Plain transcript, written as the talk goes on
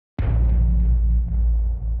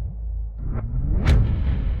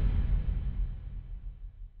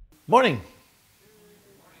Morning.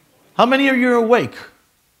 How many of you are awake?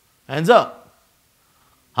 Hands up.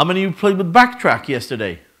 How many of you played with Backtrack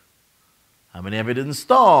yesterday? How many have it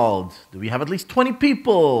installed? Do we have at least 20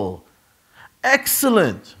 people?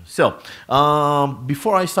 Excellent. So,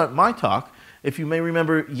 before I start my talk, if you may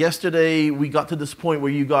remember, yesterday we got to this point where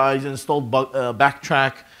you guys installed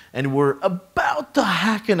Backtrack and were about to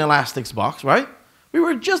hack an Asterisk box, right? We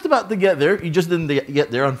were just about to get there. You just didn't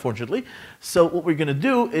get there, unfortunately. So what we're going to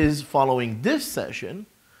do is, following this session,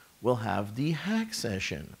 we'll have the hack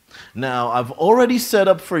session. Now, I've already set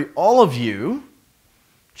up for all of you,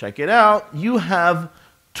 check it out, you have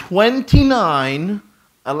 29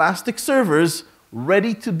 Elastic servers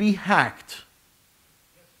ready to be hacked.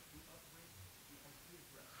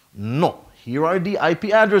 No, here are the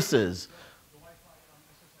IP addresses.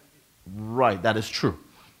 Right, that is true.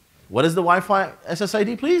 What is the Wi-Fi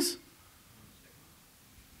SSID, please?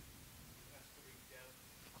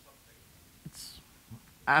 It's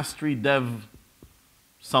Asterisk Dev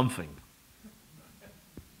something.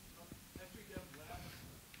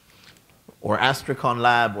 Or Astricon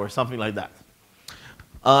Lab or something like that.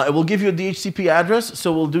 It will give you a DHCP address,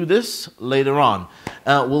 so we'll do this later on.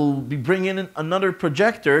 We'll be bringing in another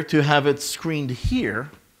projector to have it screened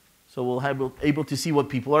here, so we'll be able to see what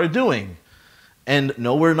people are doing. And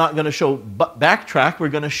no, we're not going to show Backtrack. We're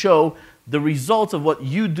going to show the results of what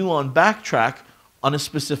you do on Backtrack on a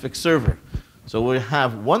specific server. So we'll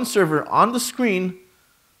have one server on the screen,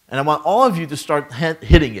 and I want all of you to start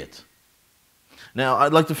hitting it. Now,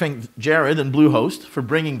 I'd like to thank Jared and Bluehost for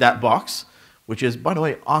bringing that box, which is, by the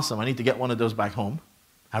way, awesome. I need to get one of those back home.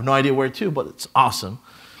 I have no idea where to, but it's awesome.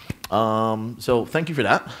 So thank you for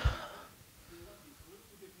that.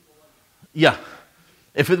 Yeah.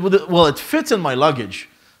 If it would, well, it fits in my luggage,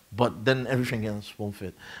 but then everything else won't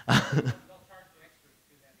fit.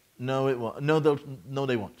 No, it won't. No,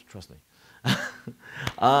 they won't. Trust me.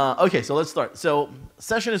 Okay, so let's start. So,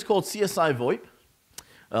 session is called CSI VoIP,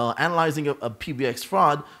 analyzing a PBX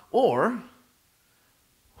fraud, or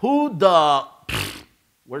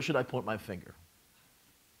where should I point my finger?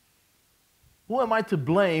 Who am I to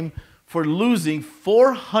blame for losing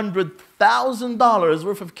 $400,000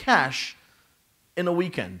 worth of cash in a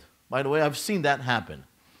weekend? By the way, I've seen that happen.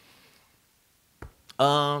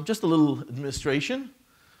 Just a little administration.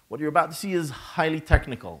 What you're about to see is highly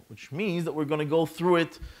technical, which means that we're going to go through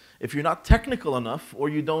it. If you're not technical enough or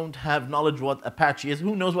you don't have knowledge what Apache is,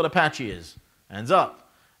 who knows what Apache is? Hands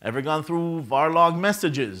up. Ever gone through varlog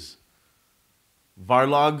messages?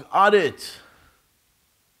 Varlog audit?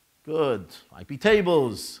 Good. IP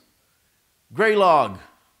tables? Graylog?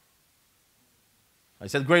 I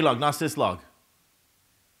said Graylog, not syslog.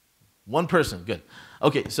 One person, good.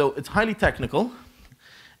 Okay, so it's highly technical,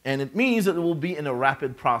 and it means that it will be in a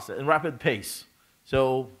rapid process, in rapid pace.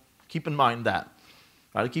 So keep in mind that.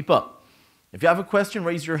 Try to keep up. If you have a question,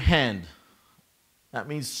 raise your hand. That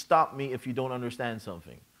means stop me if you don't understand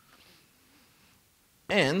something.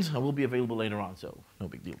 And I will be available later on, so no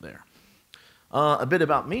big deal there. A bit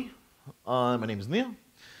about me. My name is Neil.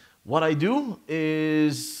 What I do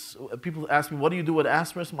is, people ask me, what do you do with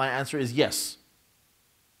Asterisk? My answer is yes.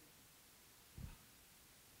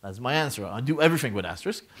 That's my answer. I do everything with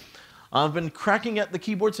Asterisk. I've been cracking at the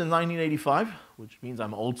keyboard since 1985, which means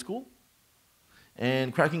I'm old school.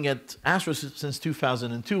 And cracking at Asterisk since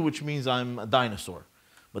 2002, which means I'm a dinosaur.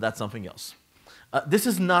 But that's something else. This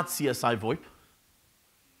is not CSI VoIP.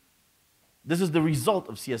 This is the result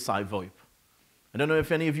of CSI VoIP. I don't know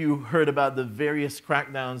if any of you heard about the various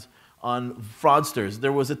crackdowns on fraudsters.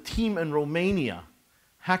 There was a team in Romania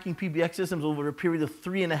hacking PBX systems over a period of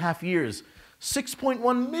 3.5 years.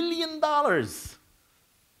 $6.1 million.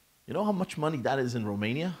 You know how much money that is in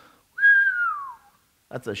Romania?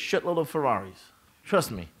 That's a shitload of Ferraris.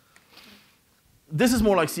 Trust me. This is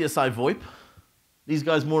more like CSI VoIP. These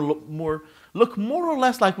guys look more or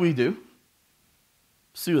less like we do.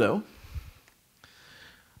 Pseudo.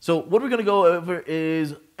 So what we're going to go over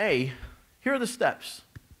is, A, here are the steps.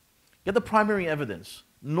 Get the primary evidence.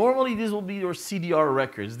 Normally these will be your CDR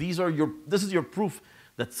records. This is your proof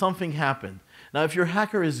that something happened. Now if your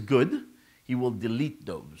hacker is good, he will delete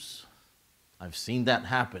those. I've seen that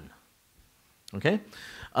happen. Okay?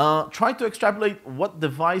 Try to extrapolate what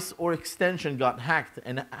device or extension got hacked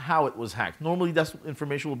and how it was hacked. Normally that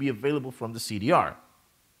information will be available from the CDR.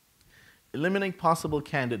 Eliminate possible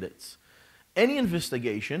candidates. Any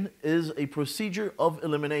investigation is a procedure of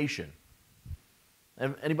elimination.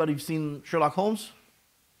 Anybody seen Sherlock Holmes?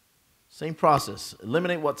 Same process.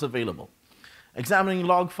 Eliminate what's available. Examining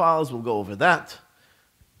log files, we'll go over that.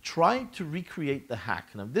 Try to recreate the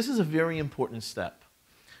hack. Now, this is a very important step.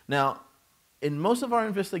 Now, in most of our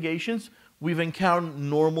investigations, we've encountered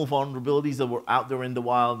normal vulnerabilities that were out there in the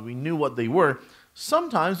wild. We knew what they were.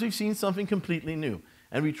 Sometimes we've seen something completely new,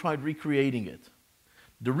 and we tried recreating it.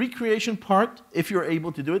 The recreation part, if you're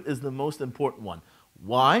able to do it, is the most important one.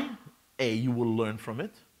 Why? A, you will learn from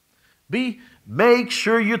it. B, make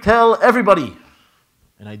sure you tell everybody.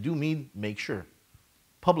 And I do mean make sure.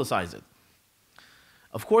 Publicize it.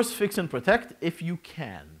 Of course, fix and protect if you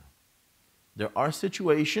can. There are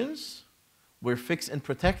situations where fix and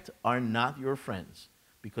protect are not your friends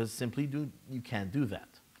because simply you can't do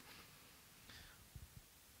that.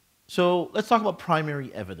 So let's talk about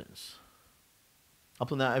primary evidence. Up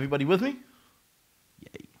to now, everybody with me?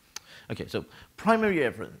 Yay. Okay, so primary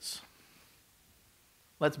evidence.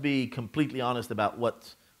 Let's be completely honest about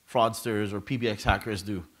what fraudsters or PBX hackers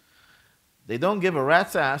do. They don't give a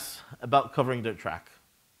rat's ass about covering their track.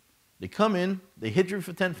 They come in, they hit you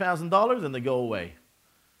for $10,000, and they go away.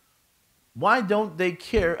 Why don't they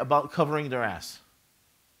care about covering their ass?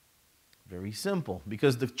 Very simple.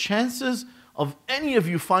 Because the chances of any of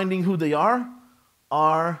you finding who they are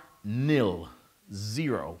nil.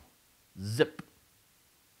 Zero. Zip.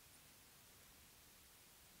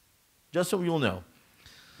 Just so you'll know.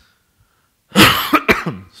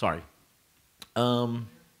 Sorry.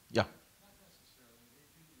 Yeah.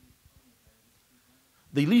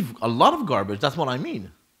 They leave a lot of garbage. That's what I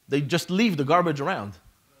mean. They just leave the garbage around.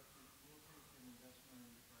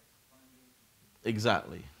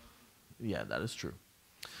 Exactly. Yeah, that is true.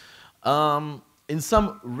 In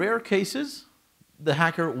some rare cases, the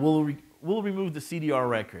hacker will remove the CDR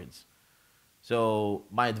records. So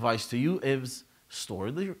my advice to you is store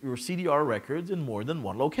your CDR records in more than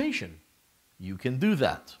one location. You can do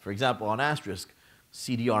that. For example, on Asterisk,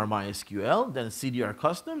 CDR MySQL, then CDR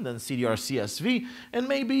custom, then CDR CSV, and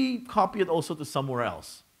maybe copy it also to somewhere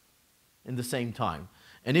else in the same time.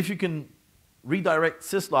 And if you can redirect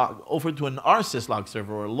syslog over to an rsyslog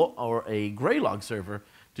server or a Graylog server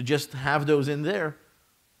to just have those in there,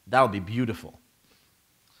 that would be beautiful.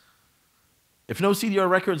 If no CDR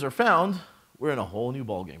records are found, we're in a whole new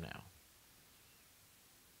ballgame now.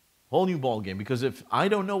 Whole new ballgame, because if I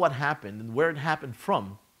don't know what happened and where it happened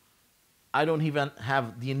from, I don't even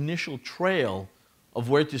have the initial trail of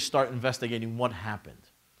where to start investigating what happened.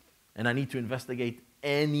 And I need to investigate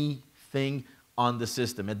anything on the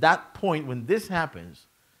system. At that point, when this happens,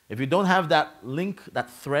 if you don't have that link, that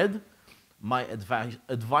thread, my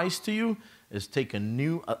advice to you is take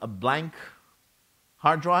a blank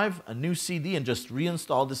hard drive, a new CD, and just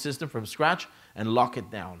reinstall the system from scratch and lock it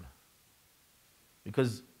down.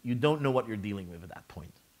 Because you don't know what you're dealing with at that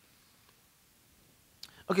point.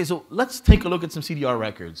 Okay, so let's take a look at some CDR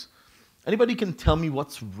records. Anybody can tell me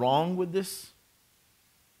what's wrong with this?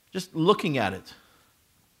 Just looking at it.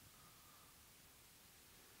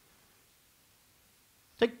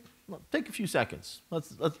 Take a few seconds.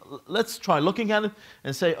 Let's try looking at it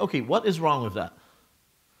and say, okay, what is wrong with that?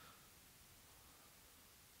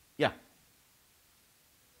 Yeah.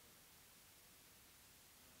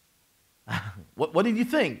 What did you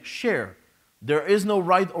think? Share. There is no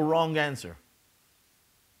right or wrong answer.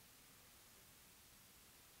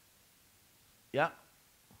 Yeah.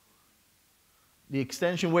 The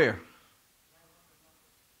extension where?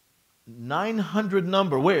 900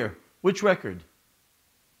 number where? Which record?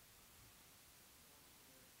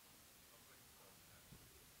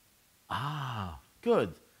 Ah,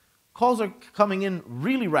 good. Calls are coming in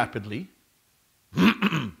really rapidly.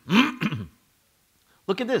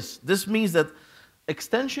 Look at this. This means that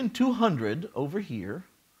extension 200 over here,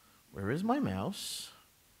 where is my mouse?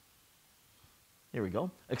 Here we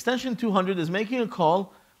go. Extension 200 is making a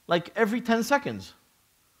call like every 10 seconds.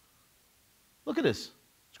 Look at this.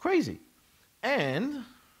 It's crazy. And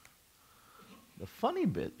the funny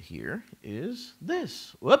bit here is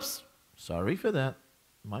this. Whoops. Sorry for that.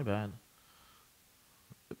 My bad.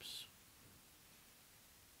 Oops.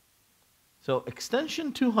 So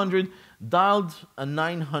extension 200 dialed a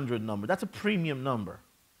 900 number. That's a premium number.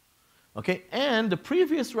 Okay, and the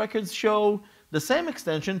previous records show the same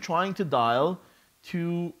extension trying to dial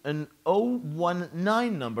to an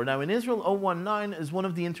 019 number. Now in Israel, 019 is one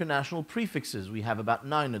of the international prefixes. We have about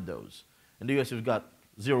 9 of those. In the US, we've got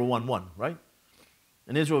 011, right?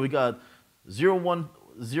 In Israel, we got 001,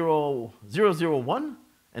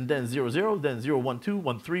 and then 00, then 012,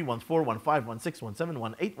 13, 14, 15, 16,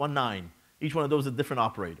 17, 18, 19. Each one of those is a different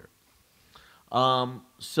operator.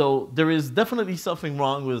 So there is definitely something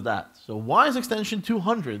wrong with that. So why is extension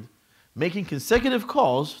 200 making consecutive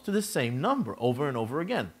calls to the same number over and over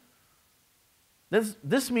again?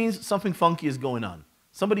 This means something funky is going on.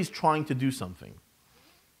 Somebody's trying to do something.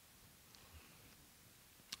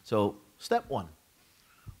 So Step 1,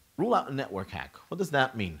 rule out a network hack. What does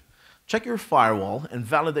that mean? Check your firewall and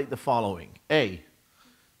validate the following. A,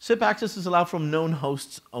 SIP access is allowed from known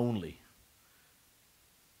hosts only.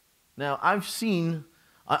 Now, I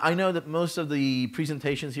know that most of the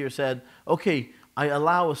presentations here said, okay, I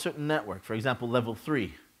allow a certain network, for example, level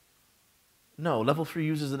 3. No, level 3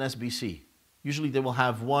 uses an SBC. Usually they will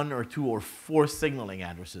have 1 or 2 or 4 signaling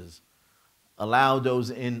addresses. Allow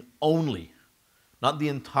those in only, not the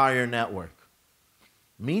entire network.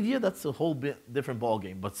 Media, that's a whole bit different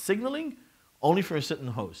ballgame, but signaling, only for a certain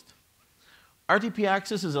host. RTP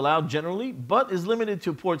access is allowed generally, but is limited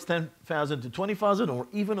to ports 10,000 to 20,000 or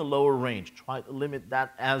even a lower range. Try to limit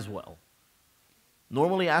that as well.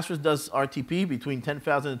 Normally, Asterisk does RTP between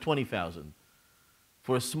 10,000 and 20,000.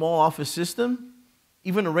 For a small office system,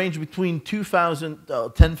 even a range between 10,000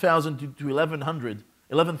 to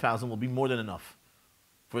 11,000 will be more than enough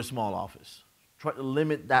for a small office. Try to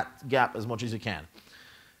limit that gap as much as you can.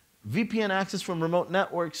 VPN access from remote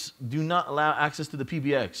networks do not allow access to the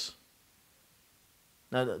PBX.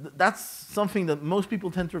 Now, that's something that most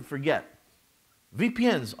people tend to forget.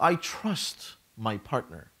 VPNs, I trust my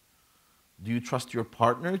partner. Do you trust your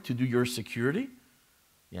partner to do your security?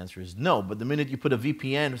 The answer is no, but the minute you put a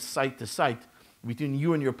VPN site to site between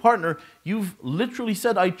you and your partner, you've literally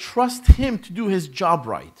said, I trust him to do his job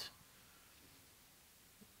right.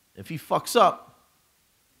 If he fucks up,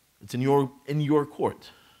 it's in your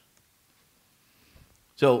court.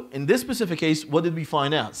 So in this specific case, what did we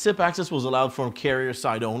find out? SIP access was allowed from carrier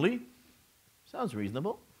side only. Sounds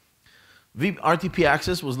reasonable. RTP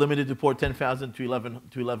access was limited to port 10,000 to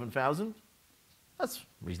 11,000. That's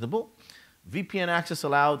reasonable. VPN access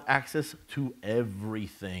allowed access to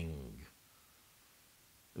everything.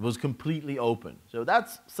 It was completely open. So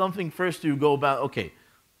that's something first to go about, okay,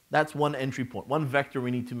 that's one entry point, one vector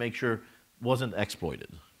we need to make sure wasn't exploited.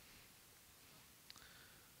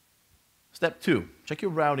 Step 2, check your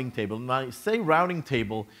routing table. When I say routing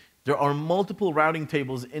table, there are multiple routing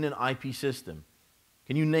tables in an IP system.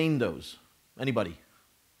 Can you name those? Anybody?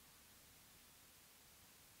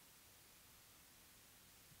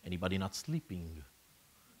 Anybody not sleeping?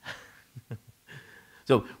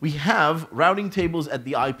 So we have routing tables at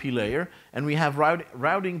the IP layer, and we have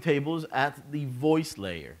routing tables at the voice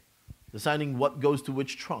layer, deciding what goes to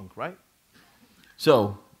which trunk, right?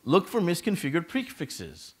 So look for misconfigured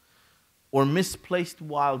prefixes or misplaced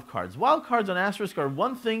wildcards. Wildcards on Asterisk are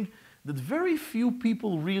one thing that very few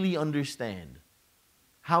people really understand,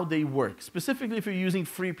 how they work, specifically if you're using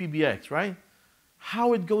free PBX, right?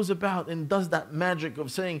 How it goes about and does that magic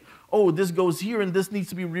of saying, oh, this goes here and this needs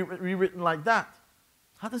to be rewritten like that.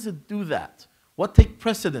 How does it do that? What takes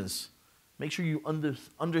precedence? Make sure you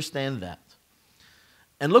understand that.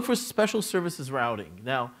 And look for special services routing.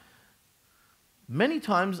 Now, many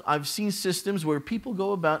times I've seen systems where people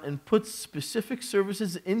go about and put specific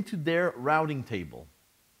services into their routing table.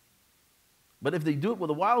 But if they do it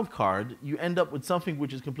with a wildcard, you end up with something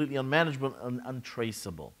which is completely unmanageable and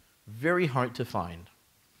untraceable. Very hard to find.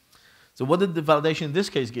 So what did the validation in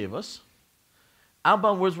this case give us?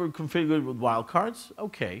 Outbound words were configured with wildcards.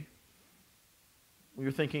 Okay. We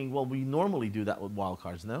were thinking, well, we normally do that with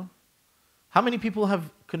wildcards, no? How many people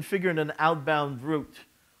have configured an outbound route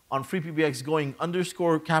on FreePBX going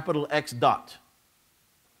 _X dot?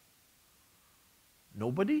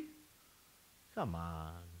 Nobody? Come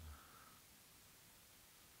on.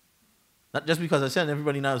 Not just because I said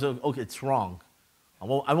everybody knows, okay, it's wrong. I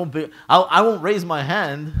won't raise my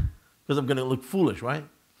hand because I'm going to look foolish, right?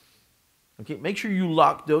 Okay, make sure you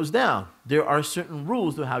lock those down. There are certain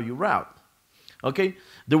rules to how you route. Okay,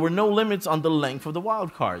 there were no limits on the length of the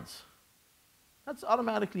wildcards. That's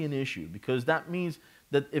automatically an issue because that means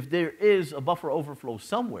that if there is a buffer overflow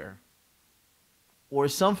somewhere or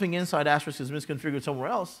something inside Asterisk is misconfigured somewhere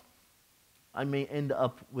else, I may end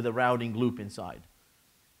up with a routing loop inside.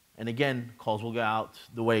 And again, calls will go out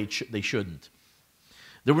the way they shouldn't.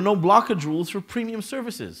 There were no blockage rules for premium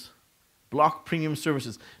services. Block premium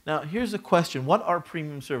services. Now, here's a question. What are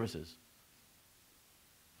premium services?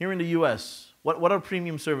 Here in the US, what are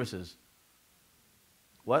premium services?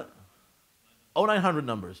 What? 0900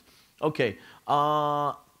 numbers. Okay.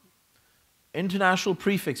 International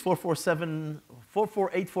prefix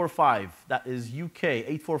 44845. That is UK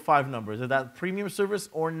 845 numbers. Is that premium service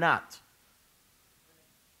or not?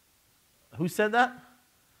 Who said that?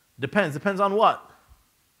 Depends. Depends on what?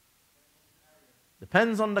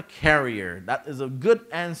 Depends on the carrier. That is a good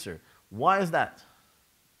answer. Why is that?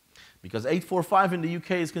 Because 845 in the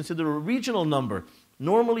UK is considered a regional number.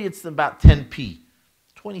 Normally it's about 10p.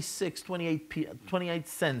 26, 28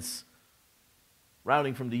 cents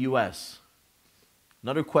routing from the US.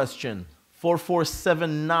 Another question,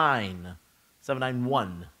 4479,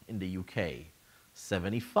 791 in the UK,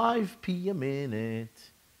 75p a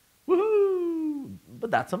minute. Woohoo!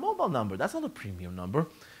 But that's a mobile number, that's not a premium number.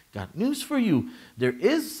 Got news for you. There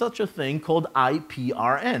is such a thing called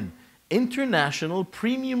IPRN, International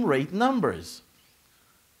Premium Rate Numbers.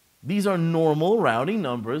 These are normal routing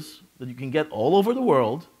numbers that you can get all over the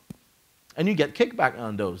world, and you get kickback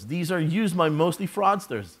on those. These are used by mostly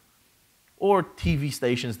fraudsters or TV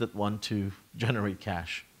stations that want to generate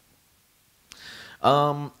cash.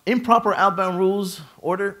 Improper outbound rules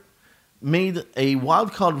order made a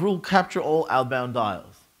wildcard rule capture all outbound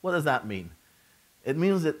dials. What does that mean? It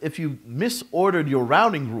means that if you misordered your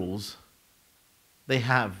routing rules, they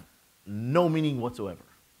have no meaning whatsoever.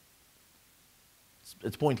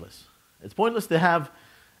 It's pointless. It's pointless to have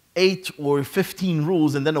 8 or 15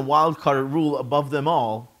 rules and then a wildcard rule above them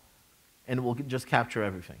all, and it will just capture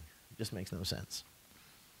everything. It just makes no sense.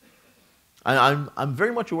 I'm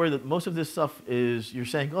very much aware that most of this stuff is, you're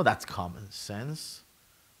saying, oh, that's common sense.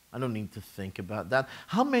 I don't need to think about that.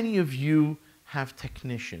 How many of you have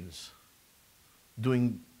technicians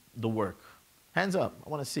doing the work? Hands up, I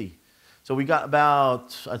want to see. So we got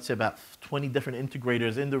about, I'd say about 20 different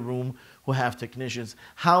integrators in the room who have technicians.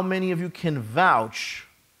 How many of you can vouch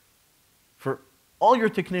for all your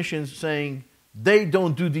technicians saying they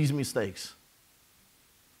don't do these mistakes?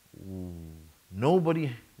 Ooh,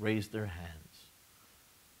 nobody raised their hands.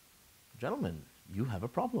 Gentlemen, you have a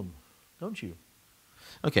problem, don't you?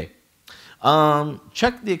 Okay.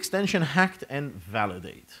 Check the extension hacked and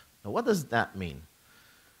validate. Now, what does that mean?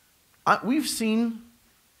 We've seen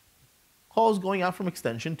calls going out from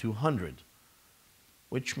extension 200,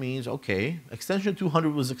 which means, okay, extension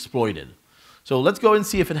 200 was exploited. So let's go and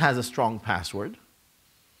see if it has a strong password.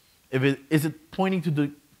 Is it pointing to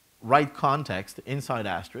the right context inside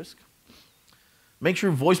Asterisk? Make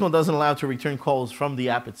sure voicemail doesn't allow to return calls from the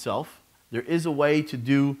app itself. There is a way to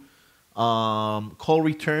do call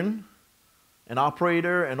return, an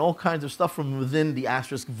operator, and all kinds of stuff from within the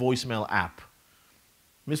Asterisk voicemail app.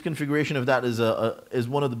 Misconfiguration of that is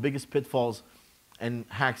one of the biggest pitfalls and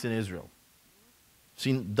hacks in Israel.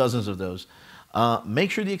 Seen dozens of those.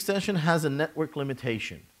 Make sure the extension has a network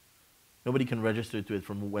limitation. Nobody can register to it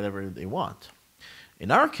from whatever they want.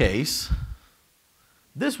 In our case,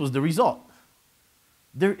 this was the result.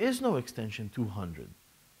 There is no extension 200.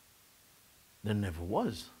 There never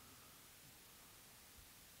was.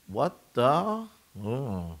 What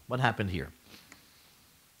happened here?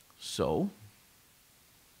 So,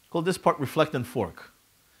 call this part reflect and fork.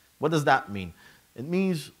 What does that mean? It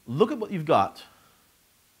means look at what you've got.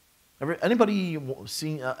 Anybody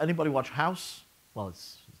watch House? Well,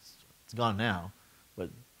 it's gone now, but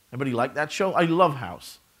anybody like that show? I love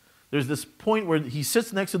House. There's this point where he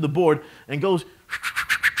sits next to the board and goes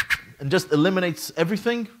and just eliminates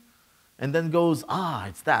everything, and then goes,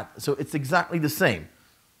 it's that. So it's exactly the same.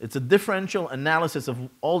 It's a differential analysis of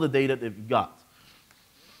all the data that you've got.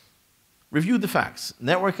 Review the facts.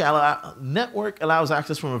 Network allows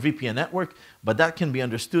access from a VPN network, but that can be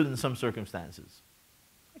understood in some circumstances.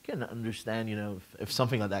 I can understand, if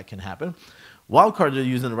something like that can happen. Wildcards are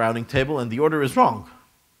used in the routing table, and the order is wrong.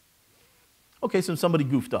 Okay, so somebody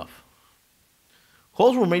goofed off.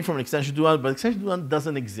 Calls were made from an extension 200, but extension 200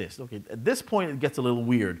 doesn't exist. Okay, at this point, it gets a little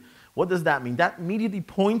weird. What does that mean? That immediately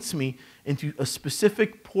points me into a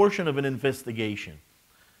specific portion of an investigation.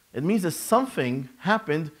 It means that something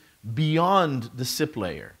happened beyond the SIP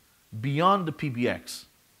layer, beyond the PBX.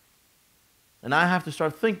 And I have to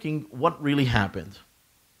start thinking what really happened.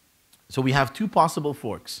 So we have two possible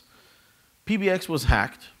forks. PBX was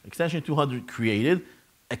hacked, extension 200 created,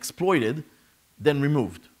 exploited, then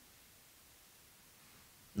removed.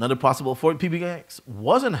 Another possible fork, PBX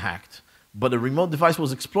wasn't hacked, but a remote device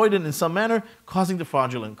was exploited in some manner, causing the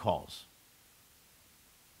fraudulent calls.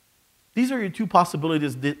 These are your two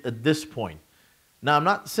possibilities at this point. Now, I'm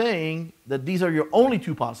not saying that these are your only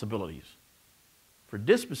two possibilities. For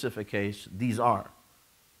this specific case, these are.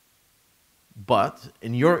 But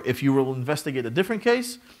if you will investigate a different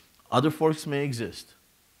case, other forks may exist.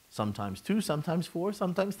 Sometimes 2, sometimes 4,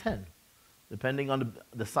 sometimes 10. Depending on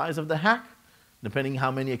the size of the hack, depending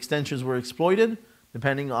how many extensions were exploited,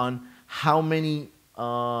 depending on how many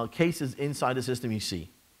cases inside the system you see.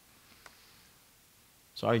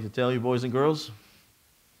 Sorry to tell you, boys and girls,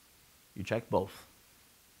 you check both.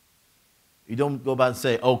 You don't go about and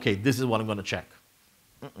say, okay, this is what I'm going to check.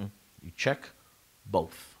 You check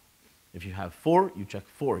both. If you have 4, you check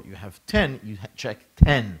 4. You have 10, you check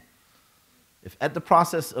 10. If at the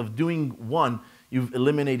process of doing one, you've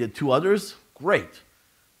eliminated 2 others, great.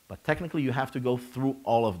 But technically, you have to go through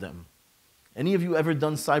all of them. Any of you ever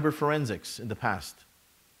done cyber forensics in the past?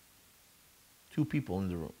 2 people in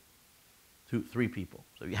the room. 3 people.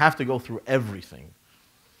 So you have to go through everything.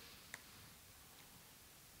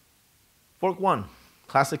 Fork 1,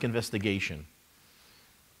 classic investigation.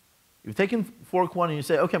 You've taken fork 1 and you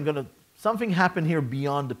say, okay, something happened here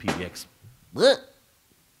beyond the PBX.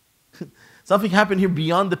 Something happened here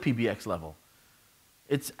beyond the PBX level.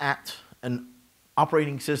 It's at an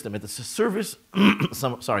operating system. It's a service,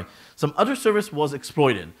 some other service was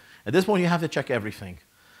exploited. At this point, you have to check everything.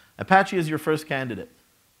 Apache is your first candidate.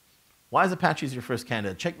 Why is Apache your first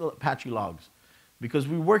candidate? Check the Apache logs. Because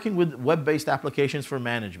we're working with web-based applications for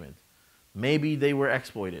management. Maybe they were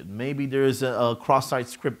exploited. Maybe there is a cross-site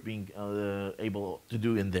script being able to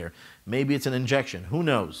do in there. Maybe it's an injection. Who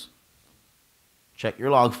knows? Check your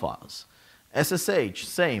log files. SSH,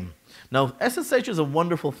 same. Now, SSH is a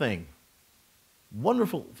wonderful thing.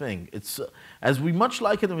 Wonderful thing. It's, as we much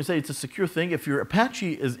like it when we say it's a secure thing, if your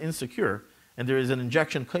Apache is insecure and there is an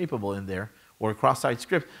injection capable in there or a cross-site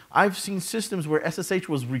script, I've seen systems where SSH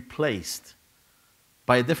was replaced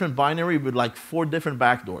by a different binary with like 4 different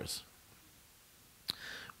backdoors.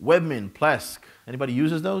 Webmin, Plesk. Anybody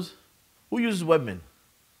uses those? Who uses Webmin?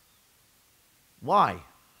 Why?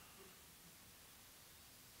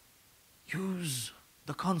 Use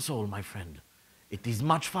the console, my friend. It is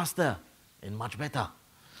much faster and much better.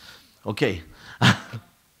 Okay.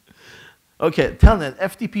 Okay, Telnet,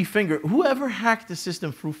 FTP Finger. Whoever hacked the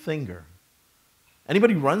system through Finger?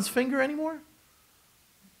 Anybody runs Finger anymore?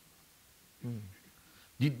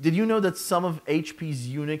 Did you know that some of HP's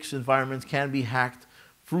Unix environments can be hacked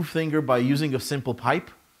through Finger by using a simple pipe?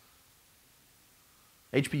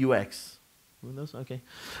 HPUX. Who knows? Okay.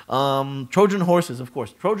 Trojan horses, of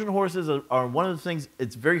course. Trojan horses are one of the things,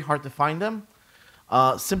 it's very hard to find them,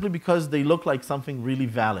 simply because they look like something really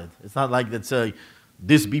valid. It's not like it's a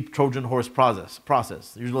this beep Trojan horse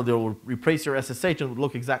process. Usually they will replace your SSH and it would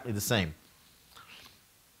look exactly the same.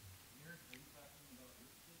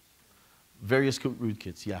 Various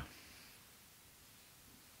rootkits, yeah.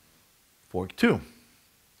 Fork 2.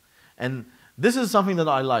 And this is something that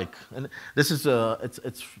I like. And this is,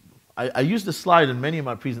 I use this slide in many of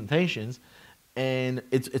my presentations, and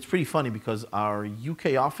it's pretty funny because our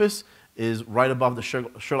UK office is right above the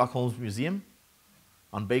Sherlock Holmes Museum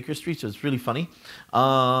on Baker Street, so it's really funny.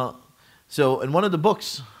 So in one of the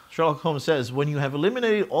books, Sherlock Holmes says, when you have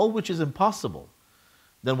eliminated all which is impossible,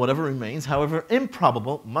 then whatever remains, however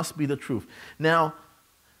improbable, must be the truth. Now,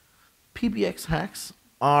 PBX hacks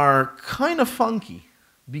are kind of funky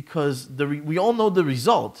because we all know the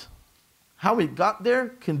result. How it got there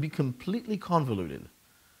can be completely convoluted.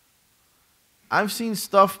 I've seen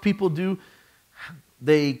stuff people do.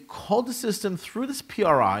 They called the system through this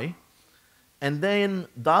PRI and then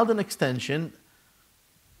dialed an extension,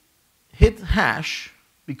 hit hash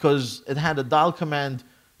because it had a dial command,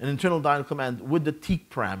 an internal dial command with the teak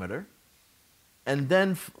parameter, and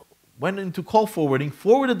then went into call forwarding,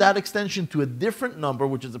 forwarded that extension to a different number,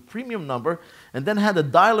 which is a premium number, and then had a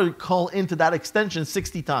dialer call into that extension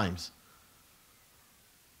 60 times.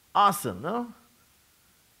 Awesome, no?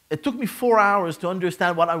 It took me 4 hours to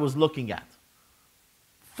understand what I was looking at.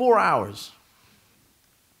 4 hours.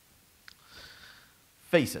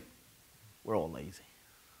 Face it, we're all lazy.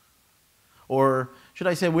 Or should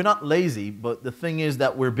I say, we're not lazy, but the thing is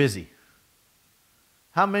that we're busy.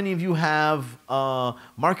 How many of you have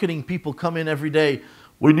marketing people come in every day?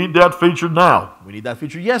 We need that feature now. We need that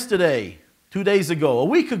feature yesterday, 2 days ago, a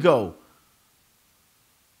week ago.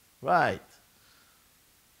 Right.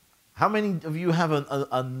 How many of you have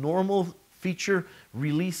a normal feature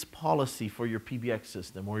release policy for your PBX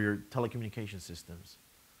system or your telecommunication systems?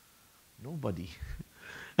 Nobody.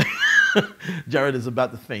 Jared is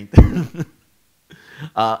about to faint.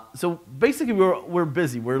 So basically we're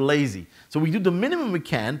busy, we're lazy. So we do the minimum we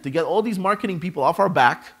can to get all these marketing people off our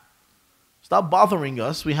back. Stop bothering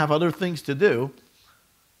us, we have other things to do.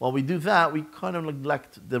 While we do that, we kind of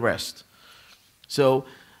neglect the rest. So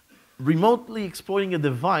remotely exploiting a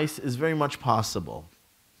device is very much possible.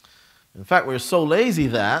 In fact, we're so lazy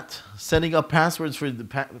that setting up passwords for the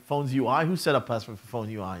phone's UI, who set up passwords for phone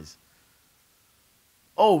UIs?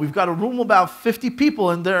 Oh, we've got a room of about 50 people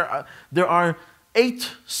and there are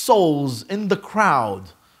 8 souls in the crowd.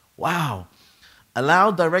 Wow.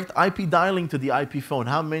 Allow direct IP dialing to the IP phone.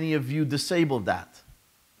 How many of you disabled that?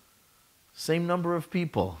 Same number of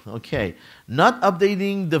people. Okay. Not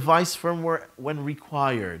updating device firmware when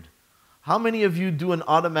required. How many of you do an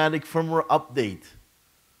automatic firmware update?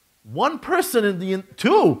 1 person in the...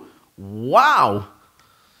 2! Wow!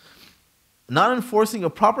 Not enforcing a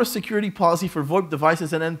proper security policy for VoIP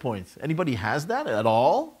devices and endpoints. Anybody has that at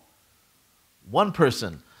all? One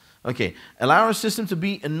person. Okay, allow our system to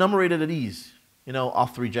be enumerated at ease. You know,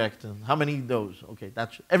 auth reject, and how many of those? Okay,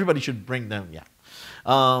 everybody should bring them,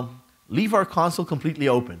 yeah. Leave our console completely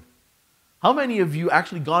open. How many of you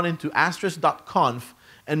actually gone into asterisk.conf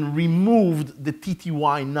and removed the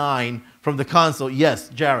TTY9 from the console? Yes,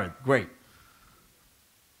 Jared, great.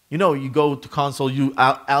 You know, you go to console, you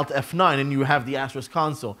Alt F9, and you have the Asterisk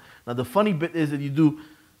console. Now, the funny bit is that you do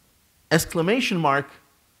exclamation mark,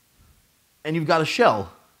 and you've got a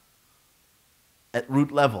shell at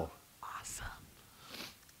root level. Awesome.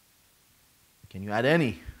 Can you add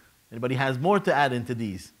any? Anybody has more to add into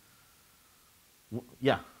these?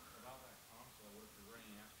 Yeah.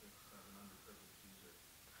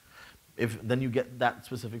 If then you get that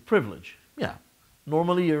specific privilege. Yeah,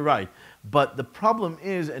 normally you're right. But the problem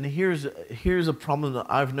is, and here's a problem that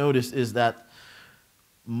I've noticed, is that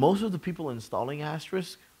most of the people installing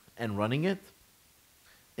Asterisk and running it,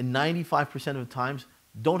 in 95% of the times,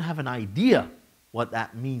 don't have an idea what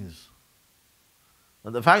that means.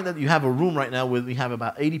 Now, the fact that you have a room right now where we have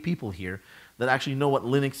about 80 people here that actually know what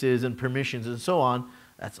Linux is and permissions and so on,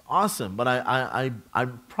 that's awesome. But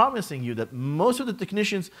I'm promising you that most of the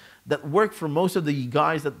technicians that work for most of the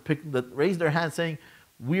guys that raise their hand saying,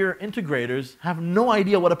 we're integrators, have no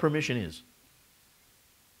idea what a permission is.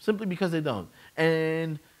 Simply because they don't.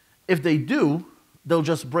 And if they do, they'll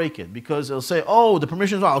just break it because they'll say, oh, the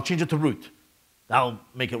permissions, I'll change it to root. That'll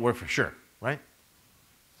make it work for sure, right?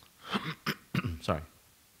 Sorry.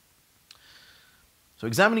 So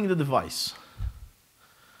examining the device.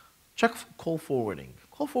 Check call forwarding.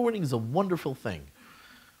 Call forwarding is a wonderful thing.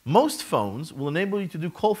 Most phones will enable you to do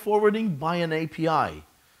call forwarding by an API.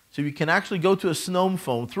 So you can actually go to a SNOME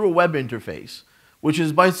phone through a web interface, which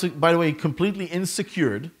is, by the way, completely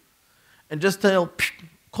insecured, and just tell,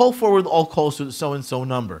 call forward all calls to the so-and-so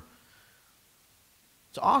number.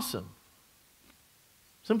 It's awesome.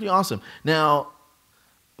 Simply awesome. Now,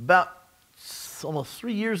 about almost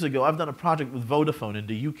 3 years ago, I've done a project with Vodafone in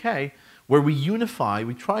the UK where we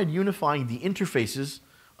tried unifying the interfaces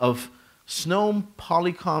of SNOME,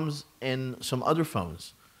 Polycoms, and some other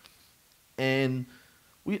phones. And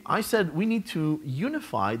I said we need to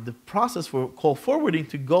unify the process for call forwarding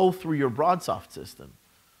to go through your BroadSoft system.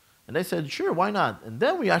 And they said, sure, why not? And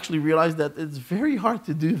then we actually realized that it's very hard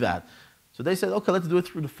to do that. So they said, okay, let's do it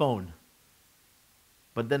through the phone.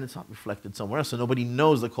 But then it's not reflected somewhere else, so nobody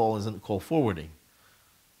knows the call isn't call forwarding.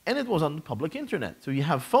 And it was on the public internet. So you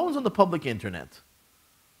have phones on the public internet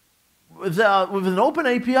with an open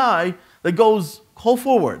API that goes call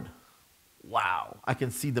forward. Wow, I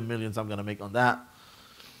can see the millions I'm going to make on that.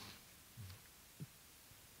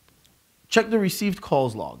 Check the received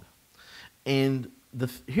calls log. And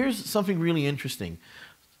here's something really interesting.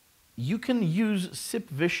 You can use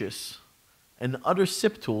SIPVicious and other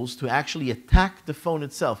SIP tools to actually attack the phone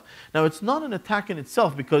itself. Now, it's not an attack in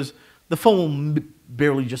itself because the phone will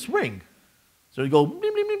barely just ring. So you go, bleep,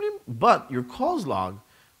 bleep, bleep, bleep, but your calls log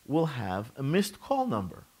will have a missed call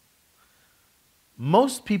number.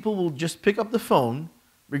 Most people will just pick up the phone,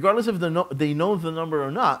 regardless if they know the number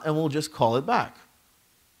or not, and will just call it back.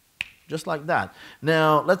 Just like that.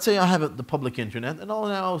 Now, let's say I have the public internet, and I'll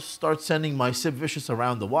now start sending my SIPVicious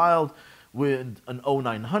around the wild with an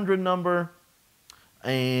 0900 number,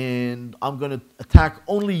 and I'm going to attack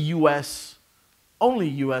only US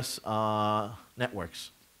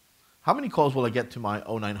networks. How many calls will I get to my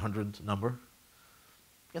 0900 number?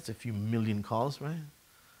 That's a few million calls, right?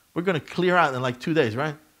 We're going to clear out in like 2 days,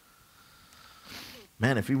 right?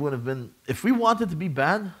 Man, if we wanted to be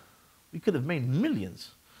bad, we could have made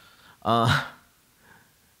millions.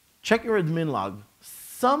 Check your admin log.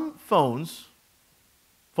 Some phones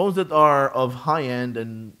that are of high end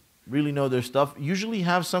and really know their stuff usually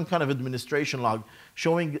have some kind of administration log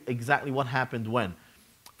showing exactly what happened when.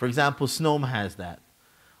 For example, SNOME has that.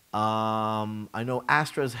 I know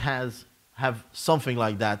Astras have something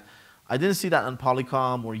like that. I didn't see that on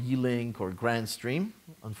Polycom or Yeelink or Grandstream,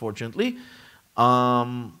 unfortunately. What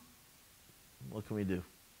can we do?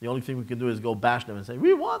 The only thing we can do is go bash them and say,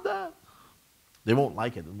 we want that. They won't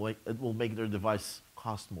like it. It will make their device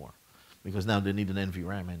cost more because now they need an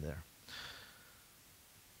NVRAM in there.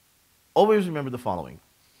 Always remember the following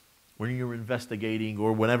when you're investigating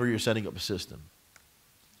or whenever you're setting up a system.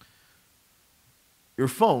 Your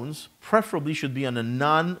phones preferably should be on a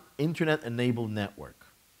non-internet enabled network.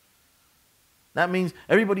 That means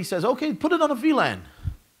everybody says, okay, put it on a VLAN.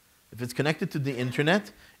 If it's connected to the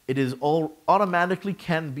internet, it is all automatically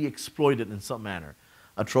can be exploited in some manner.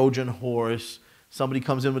 A Trojan horse, somebody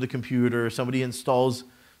comes in with a computer, somebody installs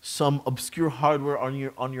some obscure hardware on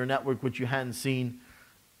your network which you hadn't seen.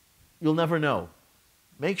 You'll never know.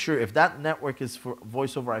 make sure if that network is for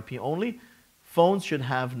voice over IP only, phones should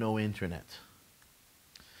have no internet.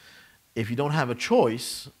 If you don't have a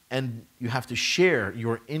choice and you have to share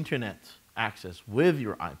your internet access with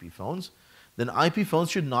your IP phones, then IP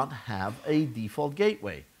phones should not have a default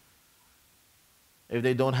gateway. If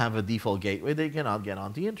they don't have a default gateway, they cannot get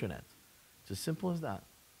onto the internet. It's as simple as that.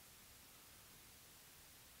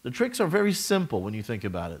 The tricks are very simple when you think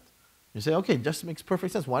about it. You say, okay, just makes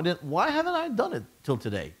perfect sense. Why haven't I done it till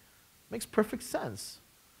today? Makes perfect sense.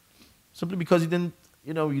 Simply because you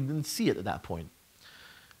didn't see it at that point.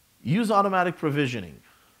 Use automatic provisioning.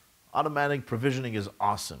 Automatic provisioning is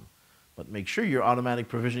awesome, but make sure your automatic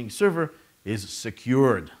provisioning server is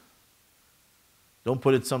secured. Don't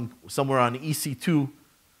put it somewhere on EC2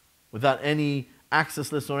 without any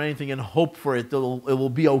access list or anything and hope for it. It will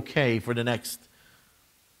be okay for the next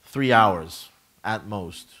 3 hours at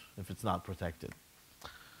most if it's not protected.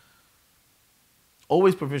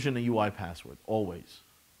 Always provision a UI password, always.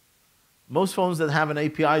 Most phones that have an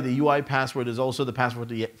API, the UI password is also the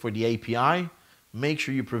password for the API. Make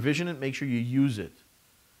sure you provision it, make sure you use it.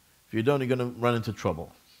 If you don't, you're going to run into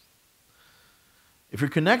trouble. If you're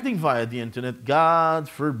connecting via the internet, God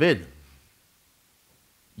forbid,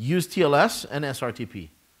 use TLS and SRTP.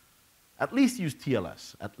 At least use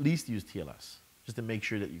TLS. At least use TLS, just to make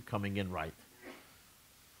sure that you're coming in right.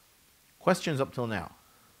 Questions up till now?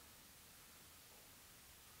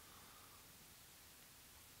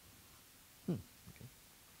 Okay.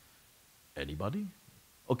 Anybody?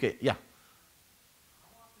 Okay, yeah.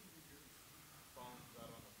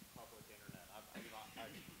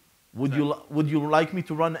 Would you like me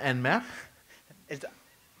to run Nmap?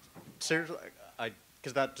 Seriously,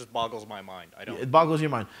 because that just boggles my mind. I don't. It boggles your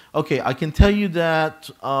mind. Okay, I can tell you that.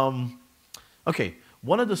 Okay,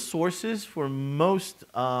 one of the sources for most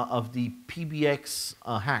of the PBX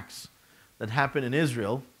hacks that happen in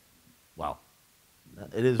Israel, well,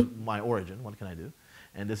 it is my origin. What can I do?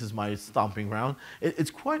 And this is my stomping ground. It's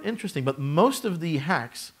quite interesting, but most of the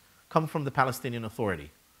hacks come from the Palestinian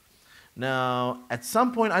Authority. Now, at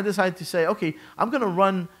some point, I decided to say, okay, I'm going to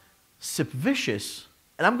run SIPVicious,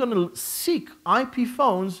 and I'm going to seek IP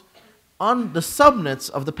phones on the subnets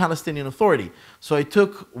of the Palestinian Authority. So I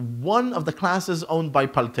took one of the classes owned by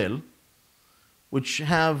Paltel, which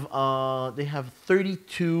have, they have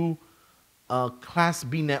 32 Class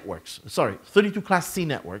B networks. Sorry, 32 Class C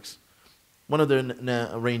networks, one of their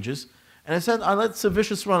ranges. And I said, I'll let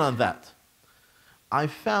SIPVicious run on that. I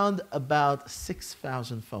found about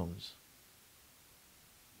 6,000 phones.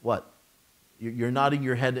 What? You're nodding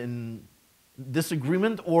your head in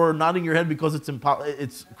disagreement or nodding your head because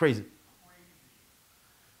it's crazy?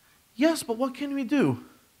 Yes, but what can we do?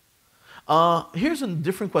 Here's a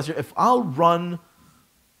different question. If I'll run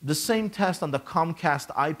the same test on the Comcast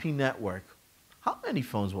IP network, how many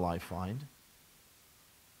phones will I find?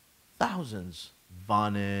 Thousands.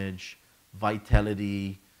 Vonage,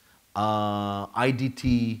 Vitality,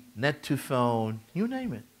 IDT, Net2Phone, you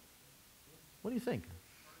name it. What do you think?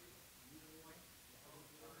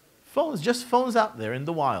 Phones, just phones out there in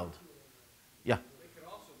the wild. Yeah. They could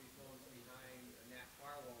also be phones behind a NAT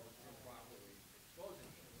firewall that's improperly exposing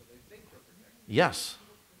them, so they think they're protected. Yes.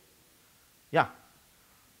 Yeah.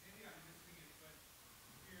 Maybe I'm missing it, but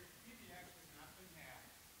if your PBX has not been hacked,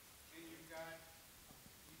 and you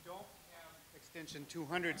don't have Extension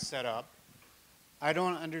 200 set up. I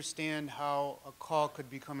don't understand how a call could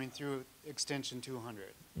be coming through extension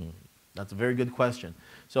 200. That's a very good question.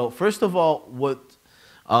 So first of all, what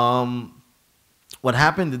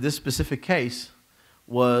happened in this specific case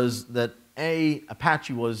was that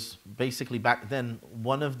Apache was basically back then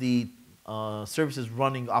one of the services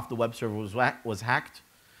running off the web server was hacked.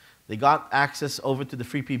 They got access over to the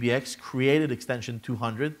free PBX, created extension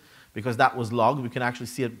 200 because that was logged. We can actually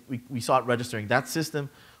see it. We saw it registering. That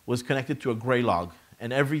system was connected to a Graylog,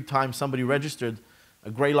 and every time somebody registered, a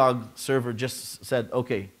Graylog server just said,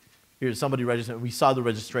 "Okay, here's somebody registered." We saw the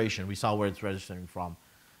registration. We saw where it's registering from.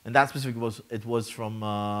 And that specific was from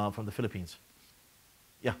the Philippines.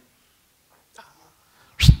 Yeah.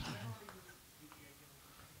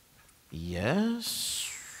 Yes.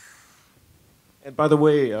 And by the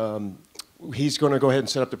way, he's going to go ahead and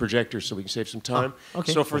set up the projector so we can save some time. Oh,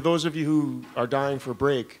 okay. So for those of you who are dying for a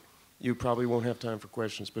break, you probably won't have time for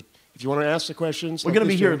questions. But if you want to ask the questions, we're going to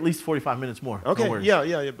be here at least 45 minutes more. Okay. No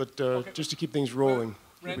yeah. But just to keep things rolling,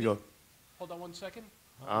 here we go. Hold on one second.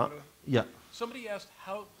 Yeah. Somebody asked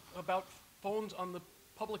how about phones on the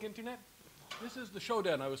public internet. This is the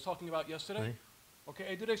showdown I was talking about yesterday. Right. Okay,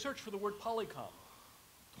 I did a search for the word Polycom.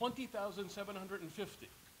 20,750.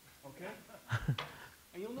 Okay?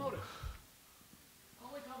 And you'll notice,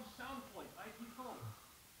 Polycom SoundPoint IP phone,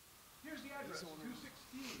 address,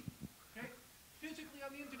 216, okay? Physically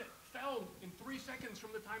on the internet, found in 3 seconds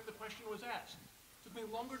from the time the question was asked. Took me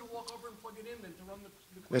longer to walk over and plug it in than to run the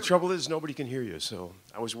query. The trouble is nobody can hear you, so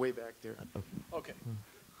I was way back there. Okay.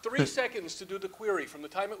 3 seconds to do the query from the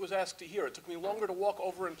time it was asked to here. It took me longer to walk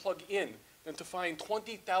over and plug in than to find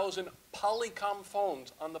 20,000 Polycom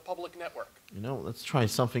phones on the public network. You know, let's try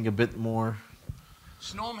something a bit more.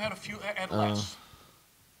 Snow had less.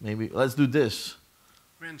 Maybe let's do this.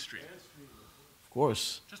 Grand Street. Of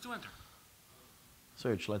course. Just to enter.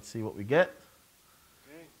 Search. Let's see what we get.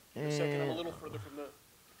 Okay. For a second, I'm a little further from the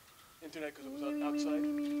internet because it was outside.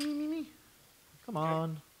 Come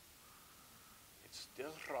on. It's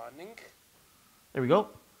still running. There we go.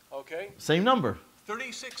 Okay. Same number.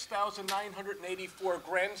 36,984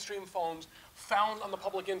 Grandstream phones found on the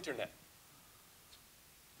public internet.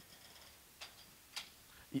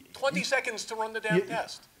 20 seconds to run the damn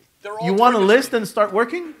test. They're all You want a turned list and start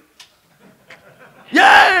working?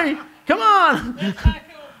 Yay! Come on!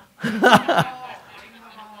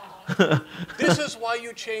 This is why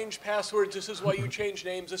you change passwords. This is why you change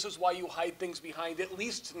names. This is why you hide things behind at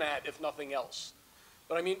least NAT, if nothing else.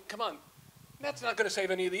 But I mean, come on. NAT's not going to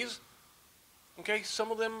save any of these. Okay, some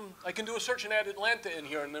of them, I can do a search and add Atlanta in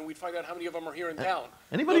here, and then we'd find out how many of them are here in town.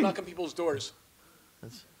 Anybody? Go knock on people's doors.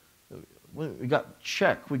 We got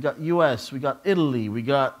Czech, we got US, we got Italy, we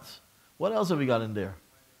got, what else have we got in there?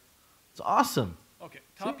 It's awesome. Okay,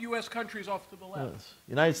 top U.S. countries off to the left. Yes.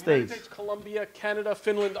 United States. Colombia, Canada,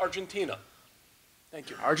 Finland, Argentina. Thank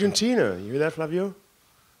you. Argentina, you hear that, Flavio?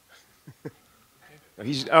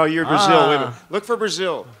 Oh, you're Brazil. Wait a minute. Look for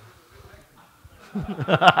Brazil.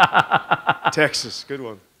 Texas, good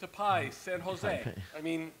one. Taipei, San Jose. I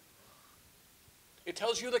mean, it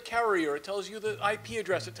tells you the carrier, it tells you the IP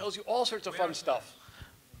address, it tells you all sorts of fun stuff.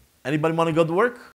 Anybody want to go to work?